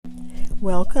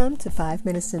Welcome to 5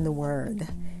 Minutes in the Word.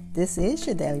 This is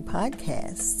your daily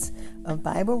podcast of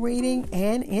Bible reading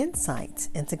and insight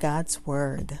into God's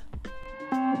Word.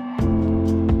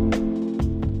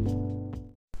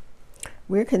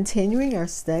 We're continuing our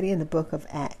study in the book of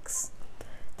Acts.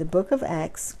 The book of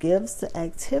Acts gives the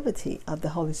activity of the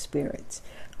Holy Spirit,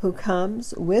 who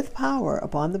comes with power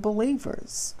upon the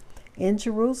believers in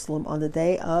Jerusalem on the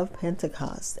day of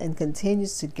Pentecost and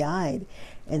continues to guide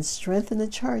and strengthen the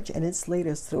church and its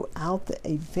leaders throughout the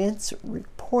events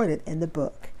reported in the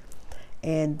book.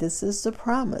 And this is the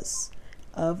promise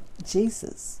of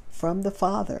Jesus from the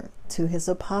Father to his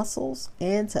apostles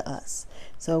and to us.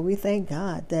 So we thank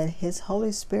God that his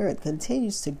Holy Spirit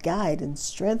continues to guide and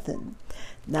strengthen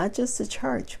not just the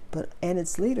church and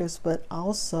its leaders, but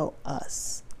also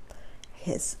us,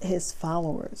 his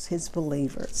followers, his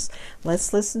believers.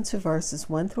 Let's listen to verses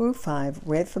 1 through 5,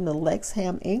 read from the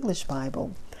Lexham English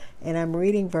Bible. And I'm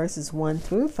reading verses 1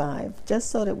 through 5 just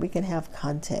so that we can have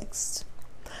context.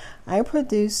 I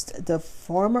produced the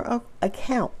former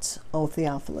account, O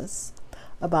Theophilus,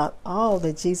 about all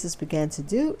that Jesus began to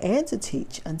do and to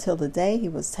teach until the day he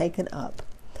was taken up,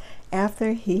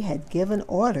 after he had given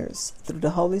orders through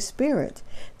the Holy Spirit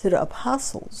to the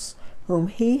apostles whom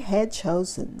he had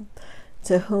chosen,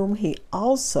 to whom he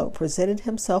also presented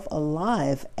himself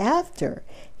alive after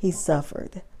he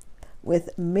suffered,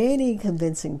 with many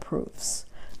convincing proofs,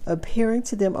 appearing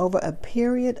to them over a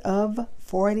period of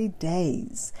 40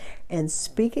 days, and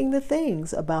speaking the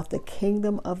things about the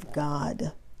kingdom of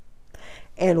God.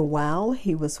 And while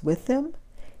he was with them,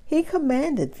 he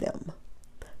commanded them,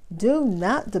 "Do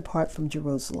not depart from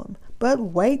Jerusalem, but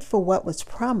wait for what was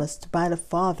promised by the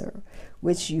Father,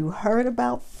 which you heard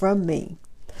about from me.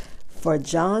 For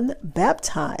John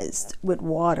baptized with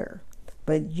water,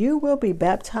 but you will be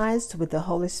baptized with the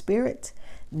Holy Spirit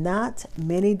not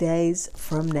many days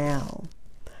from now."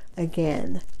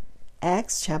 Again,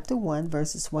 Acts chapter 1,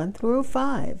 verses 1 through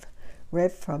 5,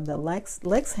 read from the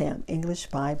Lexham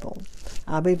English Bible.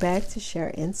 I'll be back to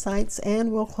share insights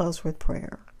and we'll close with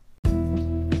prayer.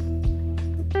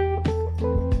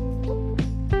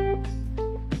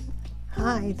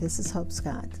 Hi, this is Hope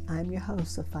Scott. I'm your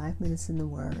host of 5 Minutes in the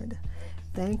Word.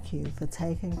 Thank you for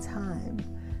taking time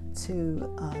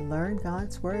to learn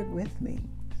God's Word with me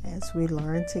as we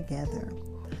learn together.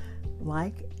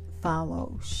 Like,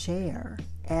 follow, share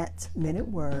at Minute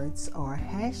Words or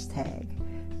hashtag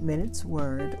Minutes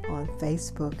Word on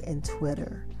Facebook and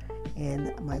Twitter.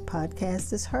 And my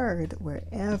podcast is heard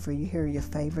wherever you hear your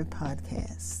favorite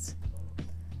podcasts.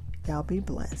 Y'all be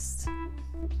blessed.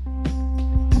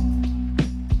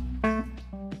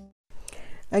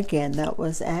 Again, that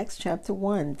was Acts chapter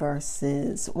 1,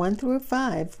 verses 1 through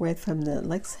 5, read from the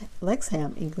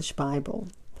Lexham English Bible.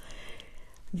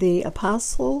 The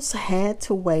apostles had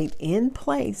to wait in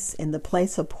the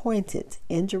place appointed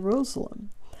in Jerusalem,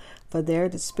 for there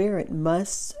the Spirit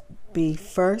must be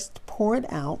first poured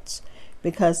out,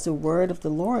 because the word of the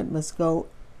Lord must go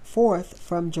forth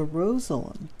from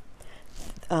Jerusalem.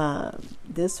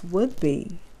 This would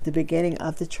be the beginning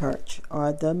of the church,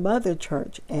 or the mother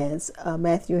church, as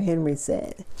Matthew Henry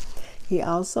said. He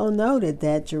also noted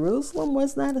that Jerusalem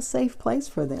was not a safe place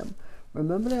for them.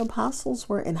 Remember, the apostles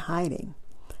were in hiding.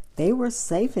 They were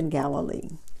safe in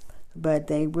Galilee, but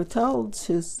they were told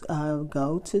to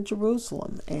go to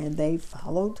Jerusalem, and they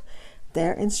followed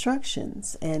their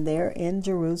instructions, and they're in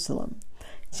Jerusalem.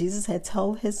 Jesus had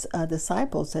told his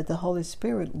disciples that the Holy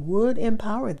Spirit would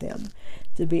empower them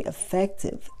to be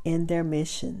effective in their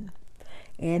mission.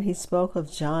 And he spoke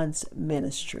of John's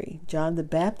ministry. John the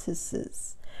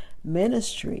Baptist's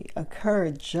ministry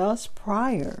occurred just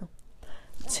prior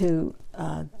to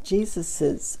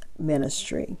Jesus's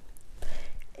ministry.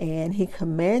 And he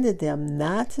commanded them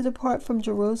not to depart from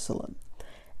Jerusalem.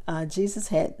 Jesus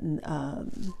had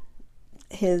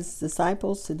his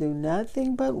disciples to do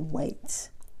nothing but wait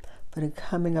for the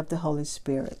coming of the Holy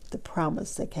Spirit, the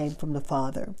promise that came from the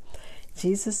Father.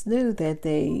 Jesus knew that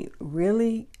they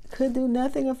really could do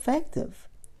nothing effective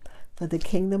for the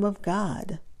kingdom of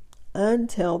God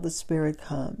until the Spirit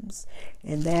comes.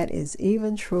 And that is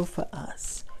even true for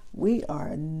us. We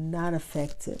are not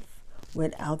effective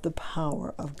without the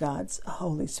power of God's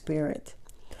Holy Spirit.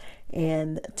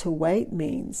 And to wait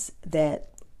means that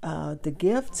the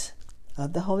gift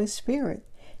of the Holy Spirit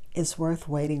is worth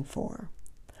waiting for.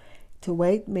 To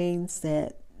wait means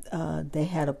that they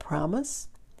had a promise,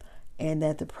 and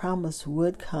that the promise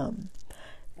would come.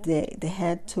 They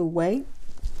had to wait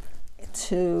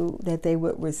that they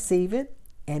would receive it,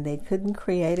 and they couldn't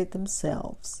create it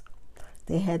themselves.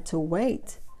 They had to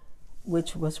wait,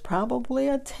 which was probably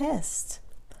a test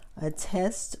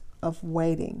of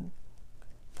waiting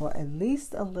for at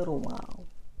least a little while.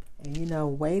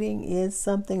 And waiting is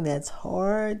something that's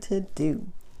hard to do.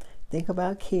 Think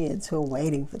about kids who are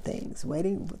waiting for things.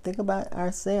 Think about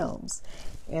ourselves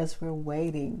as we're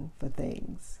waiting for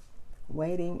things.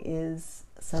 Waiting is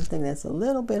something that's a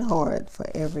little bit hard for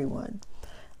everyone.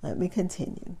 Let me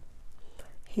continue.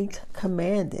 He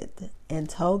commanded and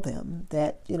told them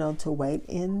that, to wait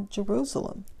in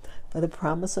Jerusalem for the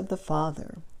promise of the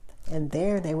Father. And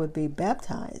there they would be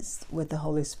baptized with the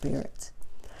Holy Spirit.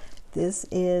 This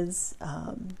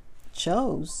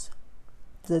shows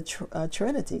the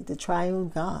Trinity, the triune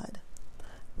God,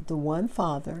 the one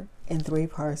Father in three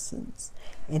persons,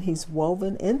 and He's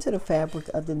woven into the fabric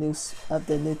of the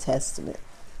New Testament.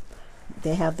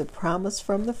 They have the promise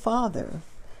from the Father,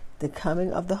 the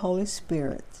coming of the Holy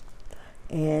Spirit,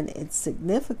 and it's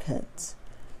significant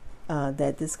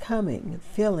that this coming,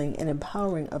 filling, and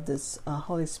empowering of this the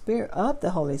Holy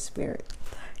Spirit,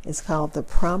 is called the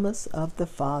promise of the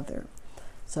Father.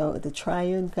 So the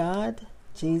triune God,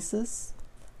 Jesus,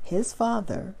 His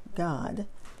Father, God,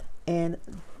 and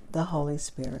the Holy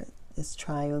Spirit is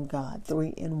triune God,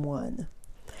 3 in 1.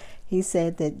 He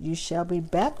said that you shall be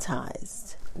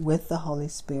baptized with the Holy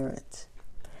Spirit.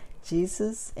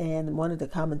 Jesus, and one of the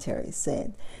commentaries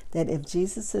said that if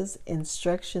Jesus'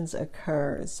 instructions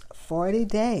occurs 40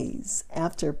 days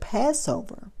after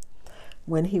Passover,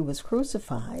 when He was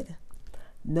crucified,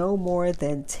 no more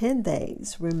than 10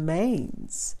 days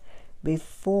remains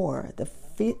before the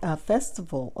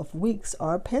Festival of Weeks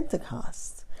or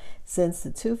Pentecost, since the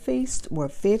two feasts were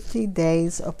 50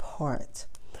 days apart.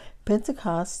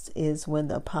 Pentecost is when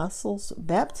the apostles'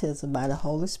 baptism by the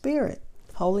Holy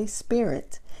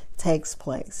Spirit takes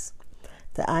place.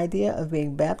 The idea of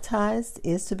being baptized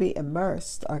is to be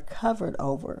immersed or covered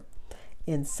over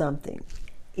in something,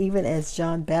 even as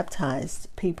John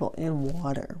baptized people in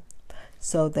water.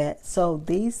 So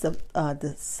these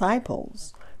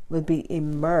disciples would be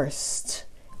immersed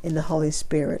in the Holy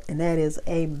Spirit, and that is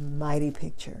a mighty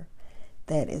picture.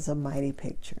 That is a mighty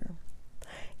picture.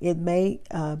 It may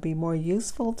be more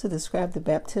useful to describe the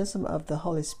baptism of the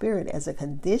Holy Spirit as a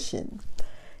condition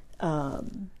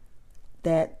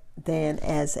than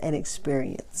as an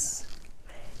experience.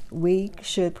 We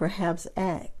should perhaps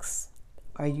ask,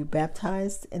 are you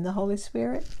baptized in the Holy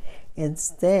Spirit?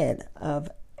 Instead of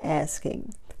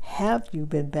asking, have you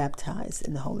been baptized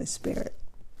in the Holy Spirit?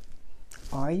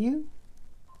 Are you?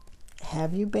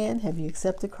 Have you been? Have you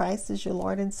accepted Christ as your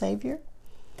Lord and Savior?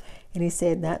 And He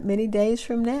said, not many days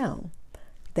from now.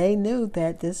 They knew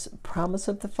that this promise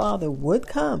of the Father would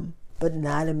come, but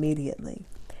not immediately.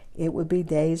 It would be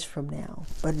days from now,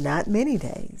 but not many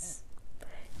days.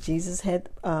 Jesus had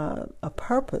a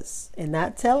purpose in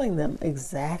not telling them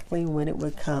exactly when it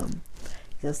would come.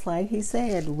 Just like He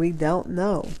said, we don't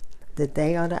know the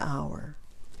day or the hour.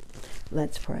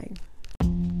 Let's pray.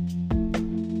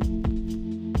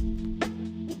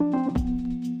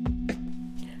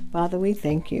 Father, we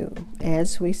thank You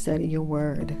as we study Your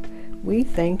word. We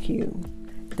thank You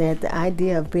that the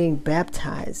idea of being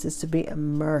baptized is to be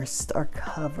immersed or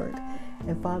covered.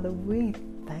 And Father, we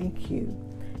thank You.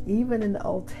 Even in the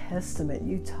Old Testament,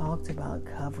 You talked about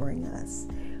covering us.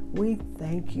 We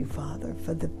thank You, Father,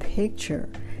 for the picture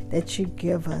that You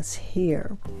give us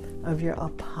here of Your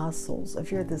apostles, of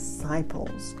Your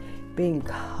disciples being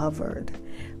covered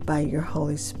by Your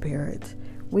Holy Spirit.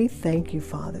 We thank You,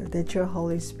 Father, that Your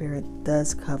Holy Spirit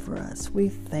does cover us. We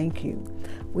thank You.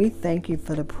 We thank You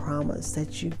for the promise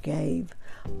that You gave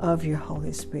of Your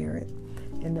Holy Spirit.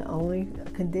 And the only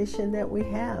condition that we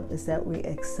have is that we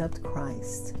accept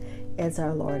Christ as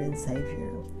our Lord and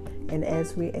Savior. And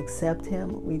as we accept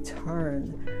Him, we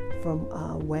turn from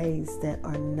ways that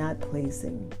are not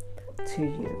pleasing to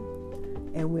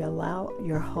You. And we allow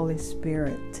Your Holy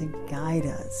Spirit to guide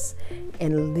us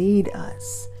and lead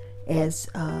us, as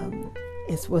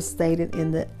it was stated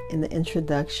in the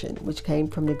introduction, which came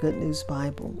from the Good News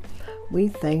Bible. We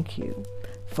thank You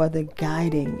for the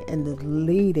guiding and the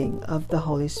leading of the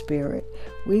Holy Spirit.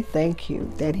 We thank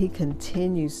You that He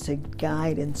continues to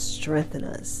guide and strengthen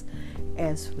us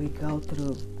as we go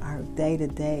through our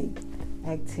day-to-day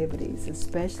activities,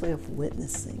 especially of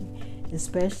witnessing,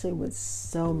 especially with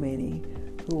so many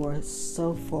who are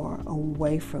so far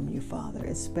away from You, Father,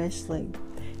 especially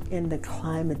in the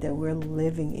climate that we're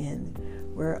living in,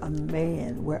 where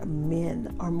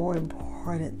men are more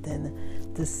important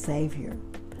than the Savior,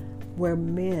 where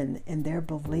men and their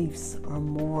beliefs are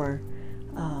more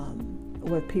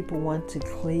what people want to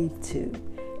cleave to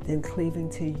than cleaving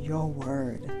to Your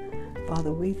word.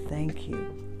 Father, we thank You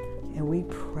and we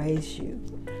praise You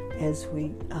as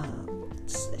we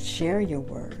share Your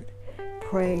word,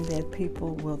 praying that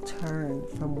people will turn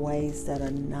from ways that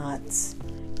are not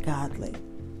godly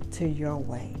to your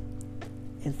way.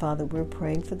 And Father, we're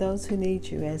praying for those who need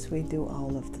you as we do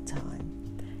all of the time.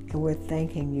 And we're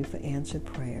thanking you for answered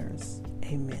prayers.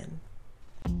 Amen.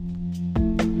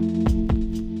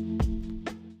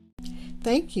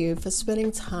 Thank you for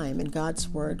spending time in God's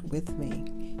Word with me.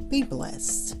 Be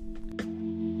blessed.